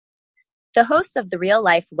The hosts of the Real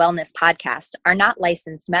Life Wellness Podcast are not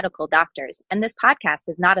licensed medical doctors, and this podcast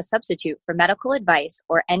is not a substitute for medical advice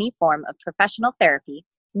or any form of professional therapy,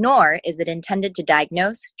 nor is it intended to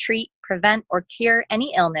diagnose, treat, prevent, or cure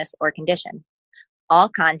any illness or condition. All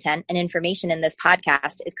content and information in this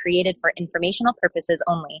podcast is created for informational purposes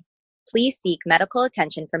only. Please seek medical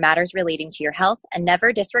attention for matters relating to your health and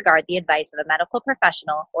never disregard the advice of a medical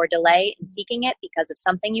professional or delay in seeking it because of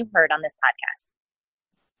something you heard on this podcast.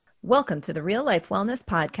 Welcome to the Real Life Wellness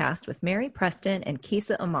Podcast with Mary Preston and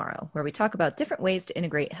Kisa Amaro, where we talk about different ways to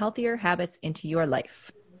integrate healthier habits into your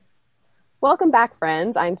life. Welcome back,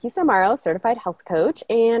 friends. I'm Kisa Amaro, certified health coach,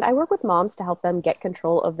 and I work with moms to help them get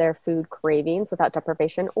control of their food cravings without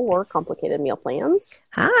deprivation or complicated meal plans.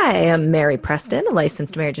 Hi, I'm Mary Preston, a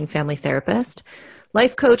licensed marriage and family therapist,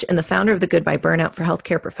 life coach, and the founder of the Goodbye Burnout for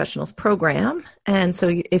Healthcare Professionals program. And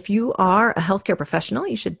so if you are a healthcare professional,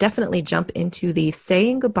 you should definitely jump into the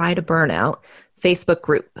Saying Goodbye to Burnout Facebook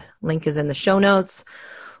group. Link is in the show notes,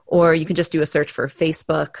 or you can just do a search for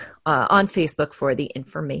Facebook on Facebook for the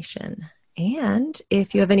information. And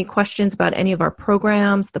if you have any questions about any of our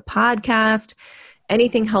programs, the podcast,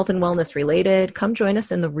 anything health and wellness related, come join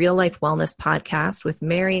us in the Real Life Wellness Podcast with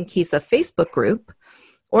Mary and Kisa Facebook group,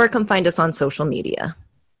 or come find us on social media.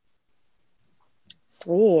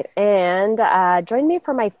 Sweet. And join me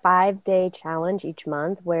for my 5-day challenge each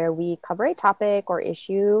month where we cover a topic or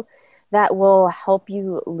issue that will help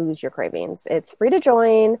you lose your cravings. It's free to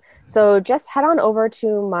join. So just head on over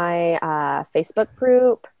to my Facebook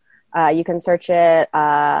group. You can search it.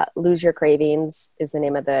 Lose Your Cravings is the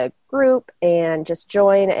name of the group, and just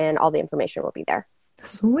join and all the information will be there.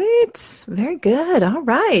 Sweet. Very good. All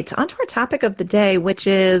right. On to our topic of the day, which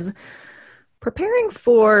is preparing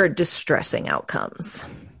for distressing outcomes.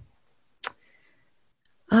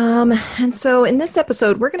 And so in this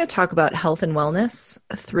episode, we're going to talk about health and wellness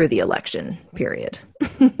through the election period.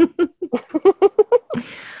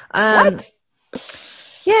 What?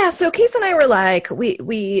 Yeah. So Keith and I were like,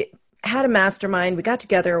 we had a mastermind. We got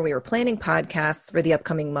together, we were planning podcasts for the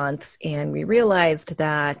upcoming months, and we realized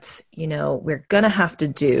that, we're going to have to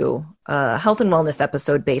do a health and wellness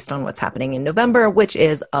episode based on what's happening in November, which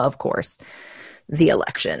is, of course, the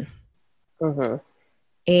election. Mm-hmm.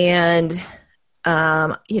 And,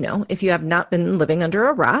 if you have not been living under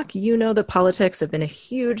a rock, you know that politics have been a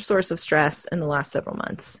huge source of stress in the last several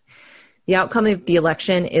months. The outcome of the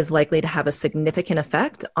election is likely to have a significant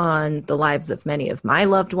effect on the lives of many of my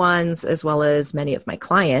loved ones, as well as many of my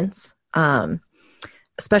clients,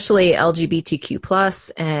 especially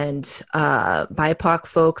LGBTQ+ and BIPOC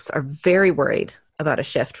folks are very worried about a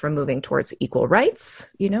shift from moving towards equal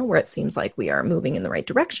rights, where it seems like we are moving in the right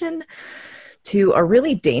direction, to a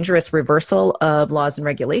really dangerous reversal of laws and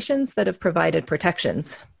regulations that have provided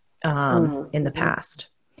protections in the past.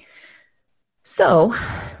 So,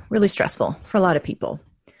 really stressful for a lot of people.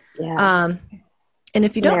 Yeah. And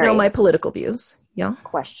if you don't Mary, know my political views,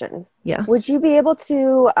 question. Yes. Would you be able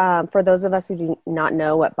to, for those of us who do not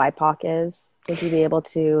know what BIPOC is, would you be able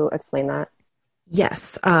to explain that?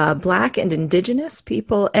 Yes. Black and Indigenous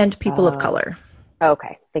people and people of color.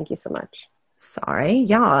 Okay. Thank you so much. Sorry.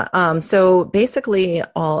 Yeah. So basically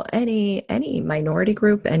any minority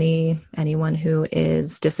group, anyone who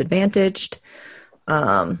is disadvantaged,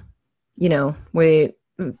 a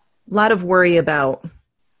lot of worry about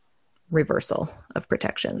reversal of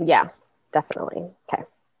protections. Yeah, definitely. Okay.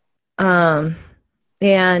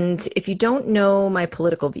 And if you don't know my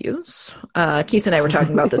political views, Keith and I were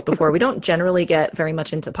talking about this before. We don't generally get very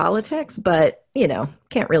much into politics, but,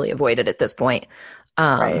 can't really avoid it at this point.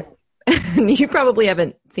 Right. You probably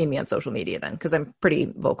haven't seen me on social media then, because I'm pretty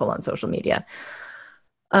vocal on social media.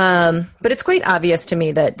 But it's quite obvious to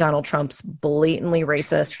me that Donald Trump's blatantly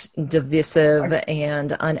racist, divisive,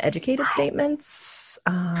 and uneducated statements,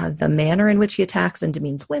 the manner in which he attacks and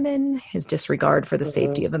demeans women, his disregard for the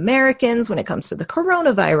safety of Americans when it comes to the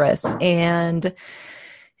coronavirus, and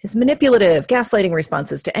his manipulative, gaslighting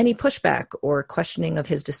responses to any pushback or questioning of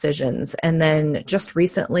his decisions. And then just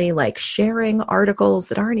recently, sharing articles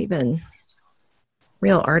that aren't even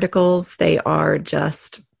real articles. They are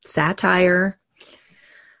just satire.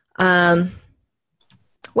 So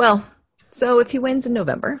if he wins in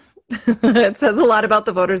November, it says a lot about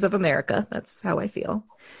the voters of America. That's how I feel.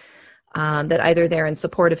 That either they're in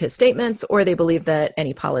support of his statements or they believe that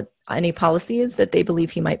any policies that they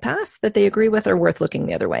believe he might pass that they agree with are worth looking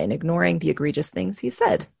the other way and ignoring the egregious things he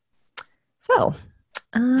said. So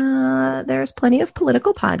there's plenty of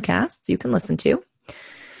political podcasts you can listen to.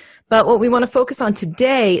 But what we want to focus on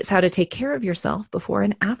today is how to take care of yourself before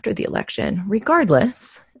and after the election,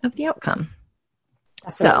 regardless of the outcome.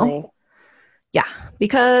 Definitely. So Yeah,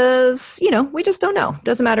 because, you know, we just don't know.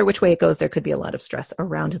 Doesn't matter which way it goes. There could be a lot of stress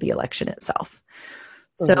around the election itself.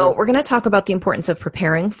 So we're going to talk about the importance of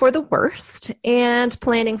preparing for the worst and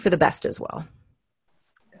planning for the best as well.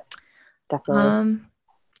 Definitely.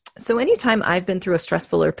 So anytime I've been through a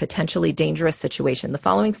stressful or potentially dangerous situation, the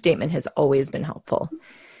following statement has always been helpful,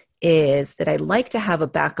 is that I like to have a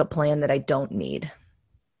backup plan that I don't need.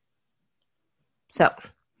 So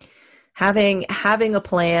having a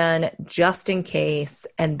plan just in case,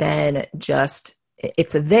 and then just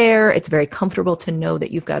it's very comfortable to know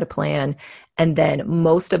that you've got a plan. And then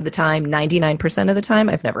most of the time, 99% of the time,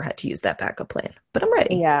 I've never had to use that backup plan, but I'm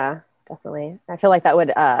ready. Yeah, definitely. I feel like that would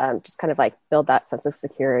just kind of like build that sense of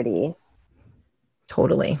security.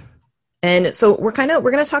 Totally. And so we're going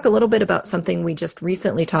to talk a little bit about something we just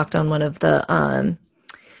recently talked on one of the,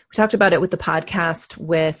 we talked about it with the podcast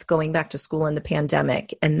with going back to school in the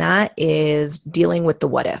pandemic, and that is dealing with the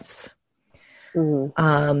what ifs.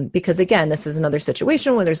 Because again, this is another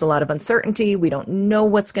situation where there's a lot of uncertainty. We don't know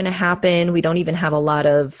what's going to happen. We don't even have a lot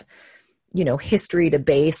of, you know, history to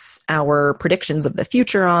base our predictions of the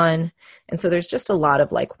future on. And so there's just a lot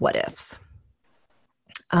of like what ifs.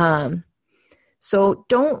 So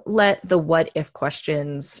don't let the what if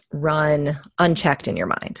questions run unchecked in your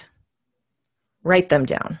mind. Write them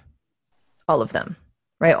down. All of them,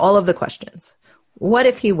 right? All of the questions. What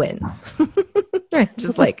if he wins? Right.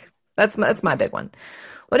 Just like, that's my big one.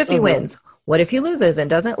 What if he wins? What if he loses and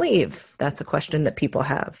doesn't leave? That's a question that people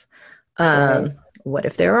have. What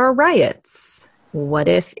if there are riots? What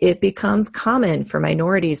if it becomes common for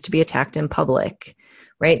minorities to be attacked in public?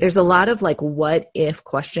 Right? There's a lot of like what if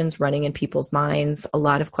questions running in people's minds. A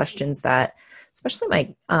lot of questions that,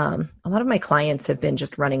 especially a lot of my clients have been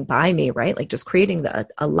just running by me, right? Like just creating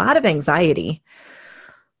a lot of anxiety.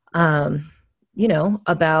 You know,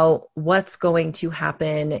 about what's going to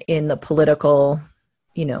happen in the political,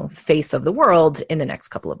 you know, face of the world in the next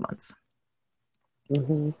couple of months.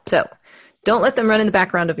 So don't let them run in the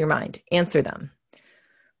background of your mind. Answer them.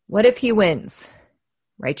 What if he wins?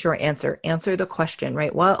 Write your answer. Answer the question,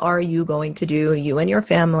 right? What are you going to do, you and your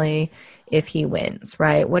family, if he wins,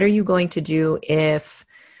 right? What are you going to do if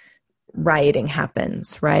rioting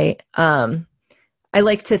happens, right? I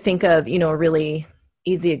like to think of, you know, a really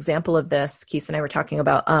easy example of this. Keith and I were talking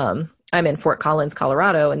about, I'm in Fort Collins,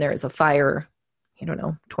 Colorado, and there is a fire, I don't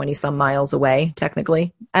know, 20 some miles away,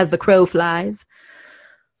 technically, as the crow flies.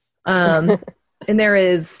 And there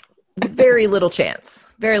is very little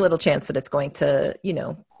chance that it's going to, you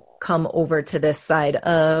know, come over to this side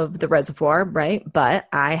of the reservoir, right? But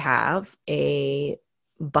I have a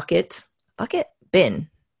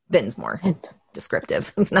bin's more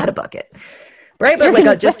descriptive. It's not a bucket. Right, but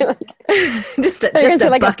like just a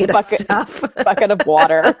bucket of stuff. Bucket of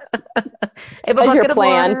water. I have a bucket of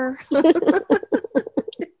water.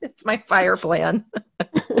 It's my fire plan.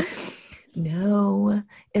 No,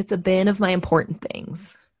 it's a bin of my important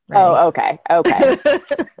things. Right? Oh, okay.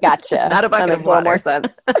 Gotcha. Not a bucket of water. That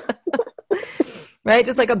makes a little more sense. Right,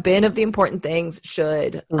 just like a bin of the important things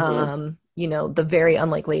should, you know, the very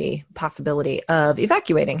unlikely possibility of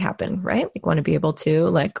evacuating happen, right? Like want to be able to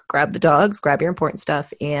like grab the dogs, grab your important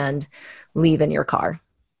stuff and leave in your car.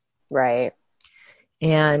 Right.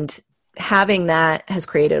 And having that has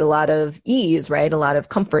created a lot of ease, right? A lot of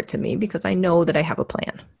comfort to me because I know that I have a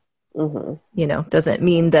plan. You know, doesn't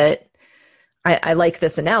mean that I like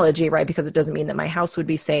this analogy, right? Because it doesn't mean that my house would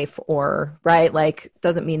be safe or, right? Like,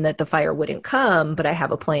 doesn't mean that the fire wouldn't come, but I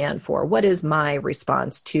have a plan for what is my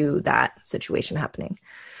response to that situation happening.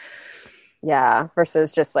 Yeah.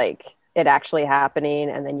 Versus just like it actually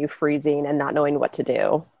happening and then you freezing and not knowing what to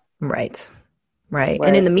do. Right. Right. Whereas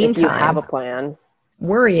and in the meantime, if you have a plan,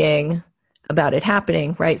 worrying about it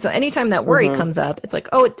happening, right? So anytime that worry comes up, it's like,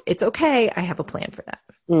 oh, it's okay. I have a plan for that.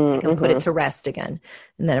 I can put it to rest again.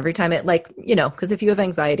 And then every time it like, you know, because if you have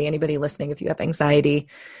anxiety, anybody listening, if you have anxiety,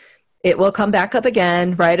 it will come back up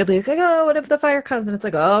again, right? It'll be like, oh, what if the fire comes? And it's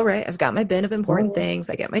like, oh, right, I've got my bin of important things.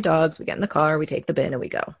 I get my dogs, we get in the car, we take the bin and we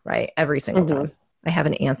go, right? Every single time I have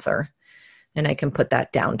an answer and I can put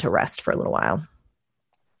that down to rest for a little while.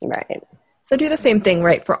 Right. So do the same thing,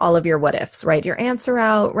 right, for all of your what ifs, right? Your answer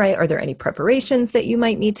out, right? Are there any preparations that you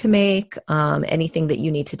might need to make? Anything that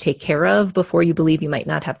you need to take care of before you believe you might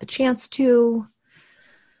not have the chance to,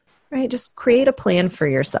 right? Just create a plan for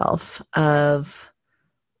yourself of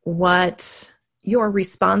what your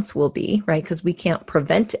response will be, right? Because we can't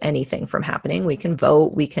prevent anything from happening. We can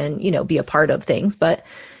vote, we can, you know, be a part of things, but,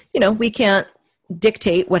 you know, we can't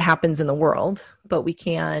dictate what happens in the world, but we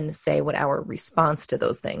can say what our response to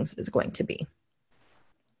those things is going to be.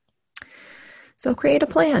 So create a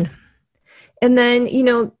plan. And then,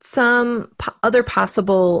 some other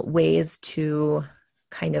possible ways to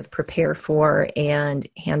kind of prepare for and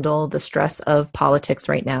handle the stress of politics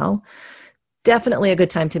right now. Definitely a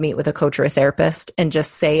good time to meet with a coach or a therapist and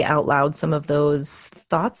just say out loud some of those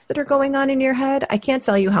thoughts that are going on in your head. I can't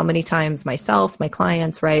tell you how many times myself, my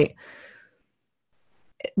clients, right?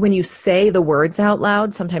 When you say the words out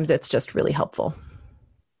loud, sometimes it's just really helpful.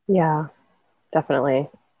 Yeah, definitely.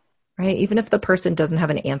 Right? Even if the person doesn't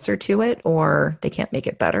have an answer to it or they can't make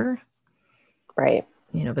it better. Right.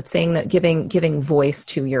 But saying that, giving voice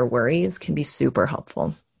to your worries can be super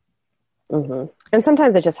helpful. Mm-hmm. And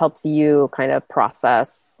sometimes it just helps you kind of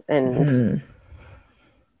process and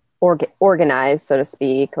organize, so to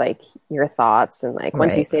speak, like your thoughts. And like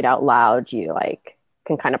once you say it out loud, you like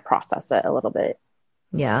can kind of process it a little bit.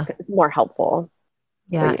 Yeah. It's more helpful.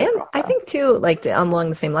 Yeah. And I think too, like along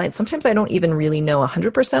the same lines, sometimes I don't even really know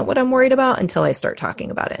 100% what I'm worried about until I start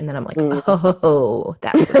talking about it. And then I'm like, oh,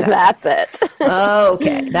 that's what's happening. That's it.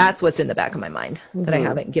 Okay. That's what's in the back of my mind that I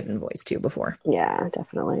haven't given voice to before. Yeah,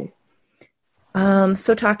 definitely.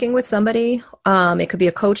 So talking with somebody, it could be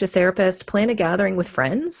a coach, a therapist, plan a gathering with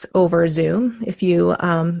friends over Zoom. If you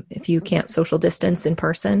can't social distance in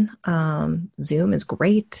person, Zoom is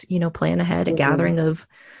great. Plan ahead a gathering of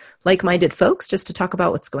like-minded folks just to talk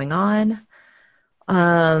about what's going on.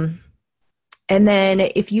 And then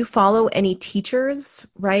if you follow any teachers,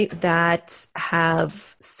 right, that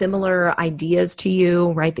have similar ideas to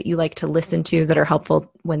you, right, that you like to listen to that are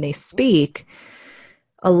helpful when they speak,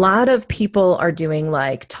 a lot of people are doing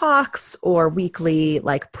like talks or weekly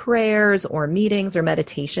like prayers or meetings or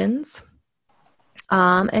meditations.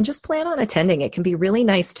 And just plan on attending. It can be really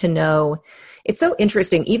nice to know. It's so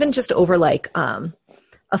interesting, even just over like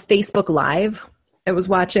a Facebook Live. I was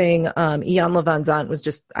watching Iyanla Vanzant was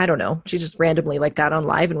just, I don't know, she just randomly like got on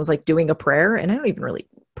live and was like doing a prayer. And I don't even really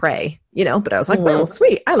pray, but I was like, wow,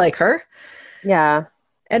 sweet. I like her. Yeah.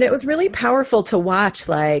 And it was really powerful to watch,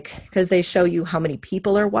 like, because they show you how many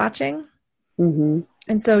people are watching. Mm-hmm.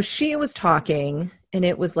 And so she was talking, and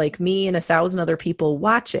it was like me and 1,000 other people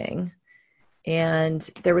watching. And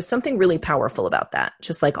there was something really powerful about that,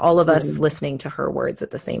 just like all of us listening to her words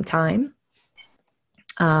at the same time.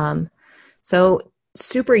 So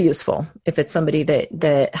super useful if it's somebody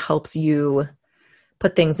that helps you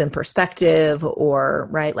put things in perspective, or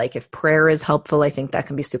right, like if prayer is helpful, I think that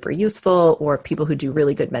can be super useful, or people who do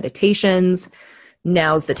really good meditations.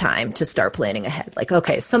 Now's the time to start planning ahead. Like,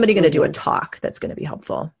 okay, is somebody going to do a talk that's going to be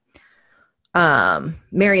helpful?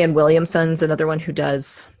 Marianne Williamson's another one who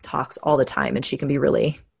does talks all the time, and she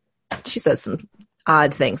says some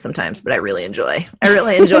odd things sometimes, but I really enjoy her. I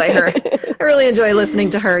really enjoy listening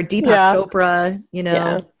to her. Deepak Chopra,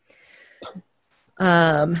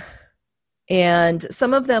 and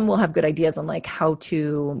some of them will have good ideas on like how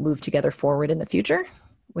to move together forward in the future,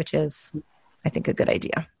 which is, I think, a good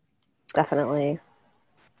idea. Definitely.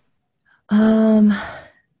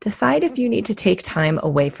 Decide if you need to take time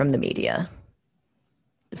away from the media.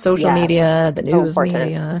 The social media, the news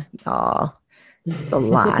media. Oh, it's a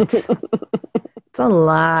lot. It's a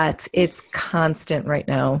lot. It's constant right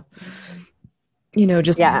now.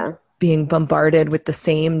 Just being bombarded with the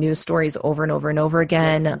same news stories over and over and over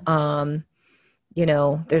again.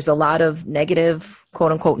 There's a lot of negative,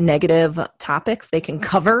 quote unquote, negative topics they can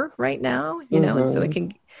cover right now, and so it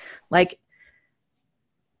can, like,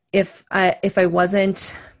 if I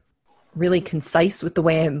wasn't really concise with the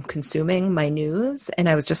way I'm consuming my news, and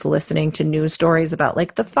I was just listening to news stories about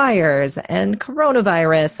like the fires and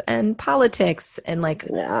coronavirus and politics and like,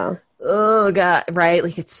 oh God, right?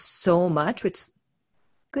 Like it's so much, which is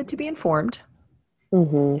good to be informed.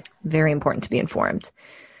 Very important to be informed,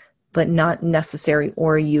 but not necessary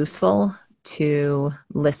or useful to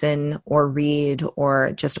listen or read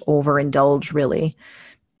or just overindulge really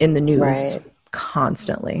in the news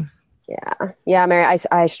constantly. Yeah, Mary,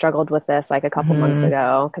 I struggled with this like a couple months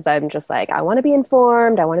ago because I'm just like, I want to be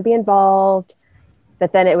informed, I want to be involved.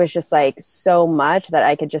 But then it was just like so much that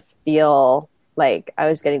I could just feel like I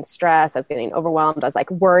was getting stressed, I was getting overwhelmed. I was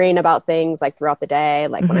like worrying about things like throughout the day,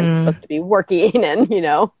 like when I'm supposed to be working and,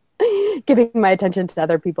 giving my attention to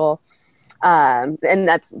other people. And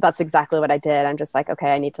that's exactly what I did. I'm just like,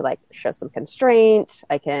 okay, I need to like show some constraint.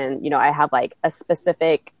 I can, I have like a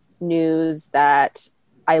specific news that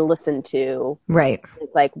I listen to. Right.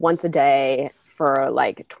 It's like once a day for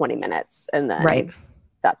like 20 minutes and then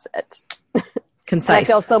that's it. Concise. And I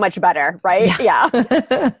feel so much better, right? Yeah.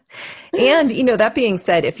 And, that being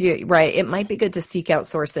said, it might be good to seek out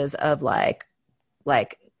sources of like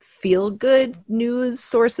feel good news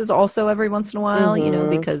sources also every once in a while,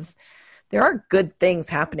 because there are good things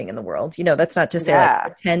happening in the world. That's not to say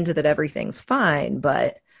pretend that everything's fine,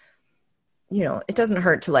 but it doesn't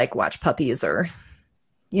hurt to watch puppies or,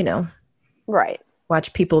 right.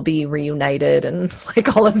 watch people be reunited and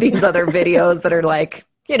all of these other videos that are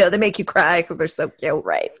they make you cry because they're so cute.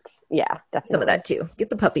 Right. Yeah, definitely. Some of that too. Get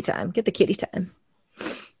the puppy time. Get the kitty time.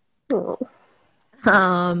 Oh.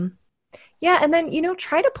 Yeah. And then,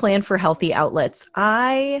 try to plan for healthy outlets.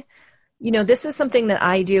 This is something that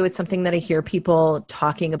I do. It's something that I hear people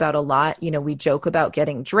talking about a lot. We joke about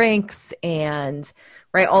getting drinks and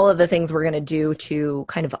all of the things we're going to do to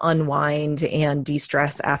kind of unwind and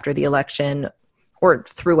de-stress after the election or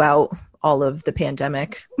throughout all of the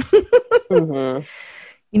pandemic. Mm-hmm.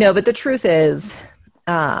 But the truth is,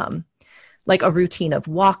 a routine of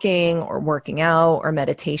walking or working out or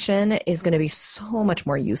meditation is going to be so much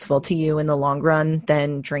more useful to you in the long run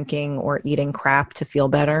than drinking or eating crap to feel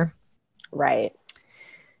better. Right.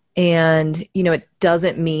 And, it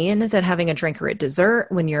doesn't mean that having a drink or a dessert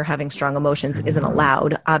when you're having strong emotions isn't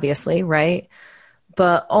allowed, obviously, right?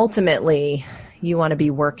 But ultimately, you want to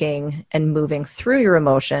be working and moving through your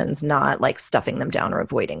emotions, not stuffing them down or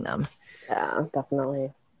avoiding them. Yeah,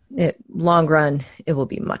 definitely. Long run, it will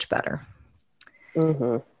be much better.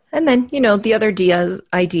 Mm-hmm. And then, the other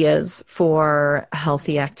ideas for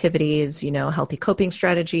healthy activities, healthy coping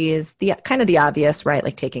strategies, the kind of the obvious, right?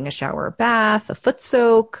 Like taking a shower or bath, a foot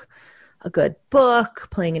soak, a good book,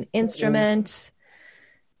 playing an instrument,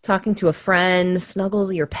 talking to a friend,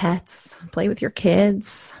 snuggle your pets, play with your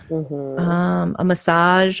kids, a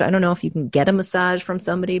massage. I don't know if you can get a massage from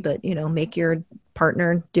somebody, but, make your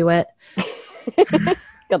partner do it.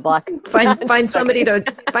 Good luck. Find somebody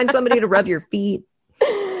to rub your feet.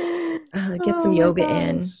 Get some yoga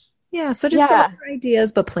in. Yeah. So just some other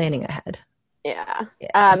ideas, but planning ahead. Yeah.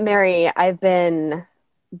 Mary, I've been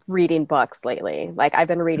reading books lately. I've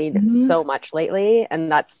been reading so much lately.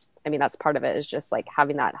 And that's part of it is just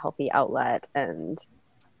having that healthy outlet. And,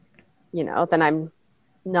 then I'm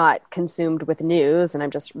not consumed with news and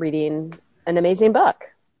I'm just reading an amazing book.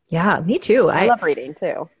 Yeah, me too. I love reading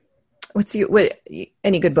too.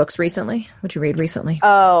 Any good books recently? What'd you read recently?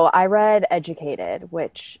 Oh, I read Educated,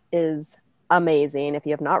 which is amazing. If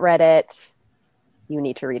you have not read it, you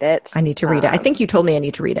need to read it. I need to read it. I think you told me I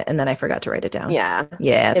need to read it, and then I forgot to write it down. Yeah.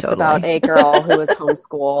 Yeah, it's totally. about a girl who was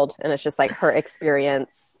homeschooled, and it's just her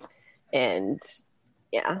experience. And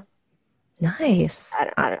yeah. Nice.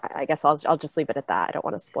 I guess I'll just leave it at that. I don't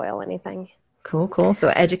want to spoil anything. Cool. So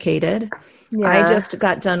Educated. Yeah. I just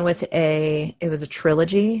got done with it was a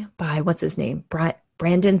trilogy by, what's his name?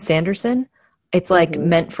 Brandon Sanderson. It's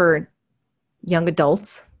meant for young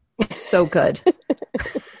adults. So good.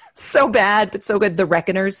 So bad, but so good. The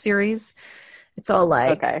Reckoners series. It's all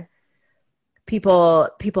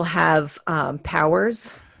people have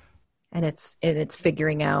powers and it's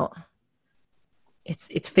figuring out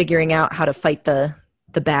how to fight the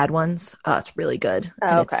bad ones. Oh, it's really good. Oh,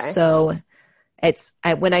 and okay.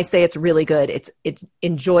 When I say it's really good, it's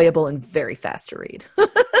enjoyable and very fast to read.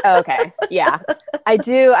 Okay. Yeah.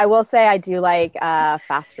 I will say I do like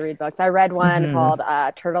fast to read books. I read one called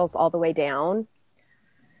Turtles All the Way Down.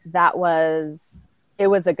 It was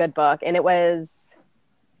a good book. And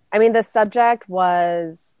the subject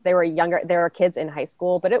was, they were kids in high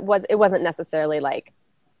school, but it wasn't necessarily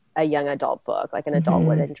a young adult book, an adult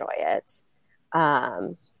would enjoy it.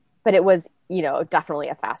 But it was, definitely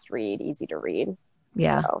a fast read, easy to read.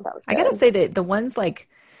 Yeah. So that was good. I gotta say that the ones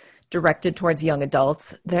directed towards young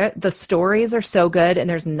adults, the stories are so good and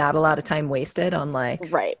there's not a lot of time wasted on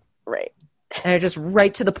Right. And they're just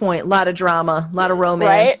right to the point. A lot of drama, a lot of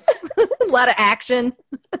romance, right? A lot of action.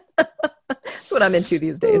 That's what I'm into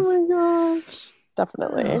these days. Oh my gosh.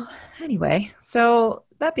 Definitely. Anyway, so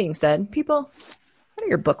that being said, people, what are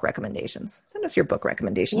your book recommendations? Send us your book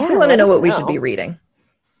recommendations. We want to know what we should be reading.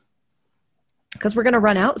 Because we're going to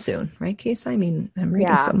run out soon, right, Case? I'm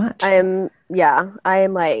reading so much. I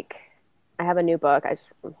have a new book. I'm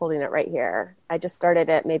holding it right here. I just started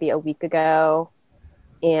it maybe a week ago,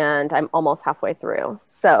 and I'm almost halfway through.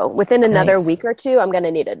 So within another week or two, I'm going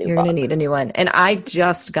to need a new book. You're going to need a new one. And I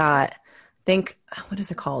just got, what is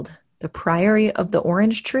it called? The Priory of the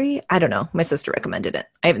Orange Tree? I don't know. My sister recommended it.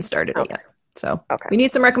 I haven't started it yet. So we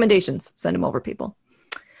need some recommendations. Send them over, people.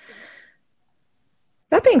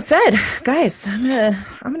 That being said, guys,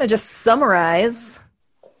 I'm gonna just summarize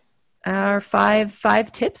our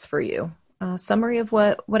five tips for you. Summary of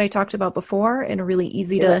what I talked about before in a really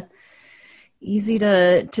easy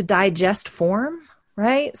to digest form,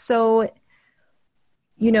 right? So,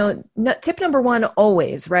 tip number one,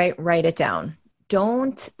 always, right? Write it down.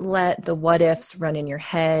 don't let the what ifs run in your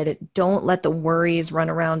head. Don't let the worries run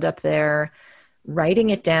around up there. Writing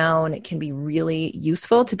it down, it can be really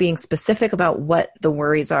useful to being specific about what the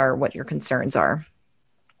worries are, what your concerns are.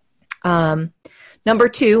 Number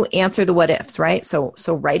 2, answer the what ifs, right? So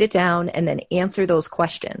write it down and then answer those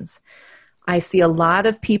questions. I see a lot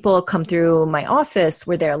of people come through my office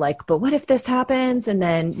where they're like, but what if this happens? And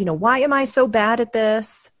then, why am I so bad at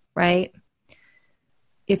this? Right?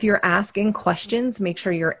 If you're asking questions, make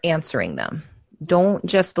sure you're answering them. Don't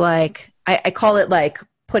just I call it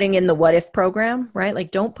putting in the what if program, right?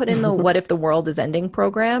 Like don't put in the what if the world is ending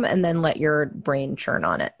program and then let your brain churn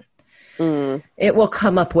on it. It will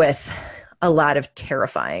come up with a lot of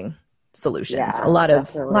terrifying solutions, a lot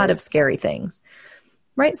of scary things.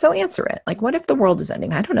 Right. So answer it. Like, what if the world is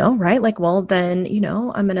ending? I don't know. Right. Like, well, then,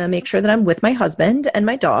 I'm going to make sure that I'm with my husband and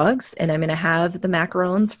my dogs, and I'm going to have the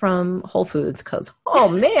macarons from Whole Foods because, oh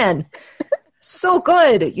man, so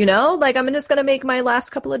good. I'm just going to make my last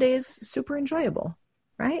couple of days super enjoyable.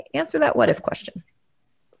 Right. Answer that what if question.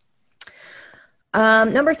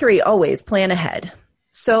 Number 3, always plan ahead.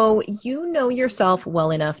 So yourself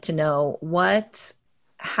well enough to know what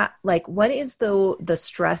is the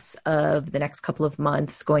stress of the next couple of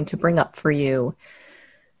months going to bring up for you,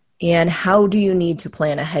 and how do you need to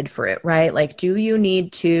plan ahead for it, right? Like, do you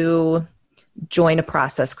need to join a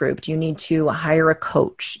process group? Do you need to hire a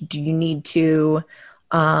coach? Do you need to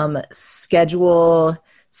schedule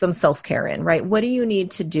some self-care in, right? What do you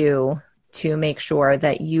need to do to make sure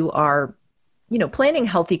that you are planning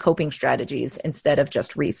healthy coping strategies instead of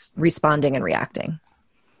just responding and reacting?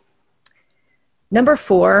 Number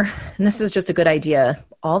 4, and this is just a good idea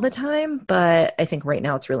all the time, but I think right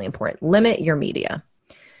now it's really important. Limit your media.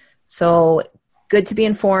 So good to be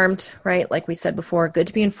informed, right? Like we said before, good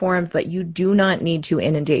to be informed, but you do not need to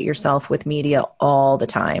inundate yourself with media all the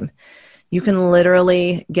time. You can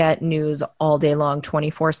literally get news all day long,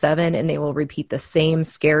 24/7, and they will repeat the same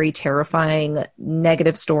scary, terrifying,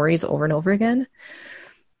 negative stories over and over again.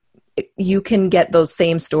 You can get those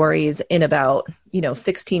same stories in about,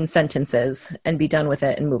 16 sentences and be done with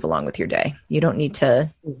it and move along with your day. You don't need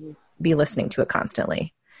to be listening to it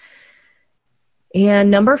constantly.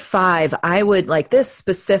 And number 5, I would like this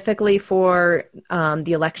specifically for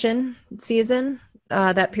the election season,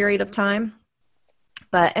 that period of time.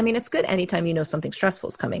 But I mean, it's good anytime something stressful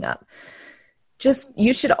is coming up.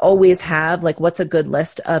 You should always have what's a good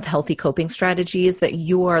list of healthy coping strategies that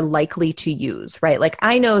you are likely to use, right? Like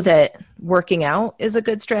I know that working out is a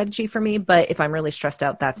good strategy for me, but if I'm really stressed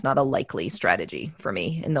out, that's not a likely strategy for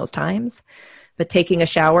me in those times. But taking a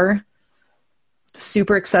shower,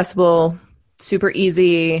 super accessible, super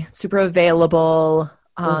easy, super available,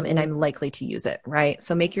 and I'm likely to use it, right?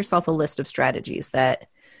 So make yourself a list of strategies that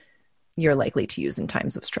you're likely to use in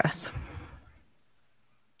times of stress.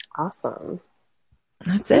 Awesome.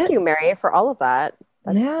 Thank you, Mary, for all of that.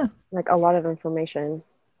 That's a lot of information.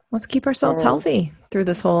 Let's keep ourselves healthy through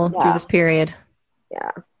this period. Yeah.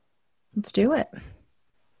 Let's do it.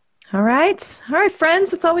 All right, friends.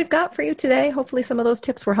 That's all we've got for you today. Hopefully some of those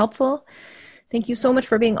tips were helpful. Thank you so much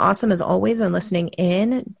for being awesome as always and listening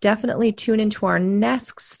in. Definitely tune into our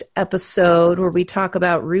next episode where we talk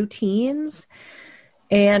about routines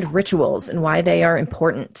and rituals and why they are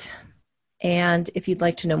important. And if you'd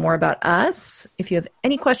like to know more about us, if you have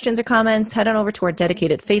any questions or comments, head on over to our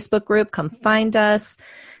dedicated Facebook group. Come find us,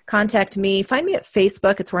 contact me. Find me at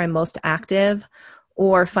Facebook. It's where I'm most active.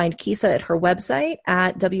 Or find Kisa at her website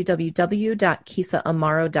at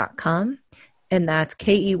www.kisaamaro.com. And that's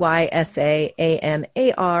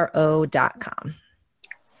KEYSAAMARO.com.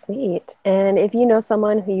 Sweet. And if you know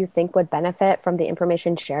someone who you think would benefit from the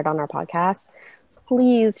information shared on our podcast,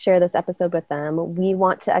 please share this episode with them. We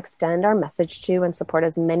want to extend our message to and support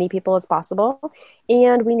as many people as possible,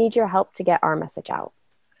 and we need your help to get our message out.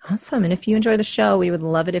 Awesome. And if you enjoy the show, we would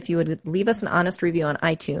love it if you would leave us an honest review on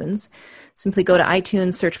iTunes. Simply go to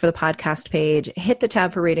iTunes, search for the podcast page, hit the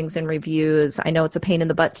tab for ratings and reviews. I know it's a pain in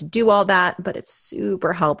the butt to do all that, but it's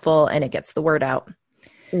super helpful and it gets the word out.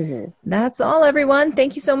 That's all, everyone.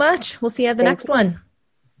 Thank you so much. We'll see you at the next one.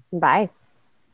 Bye.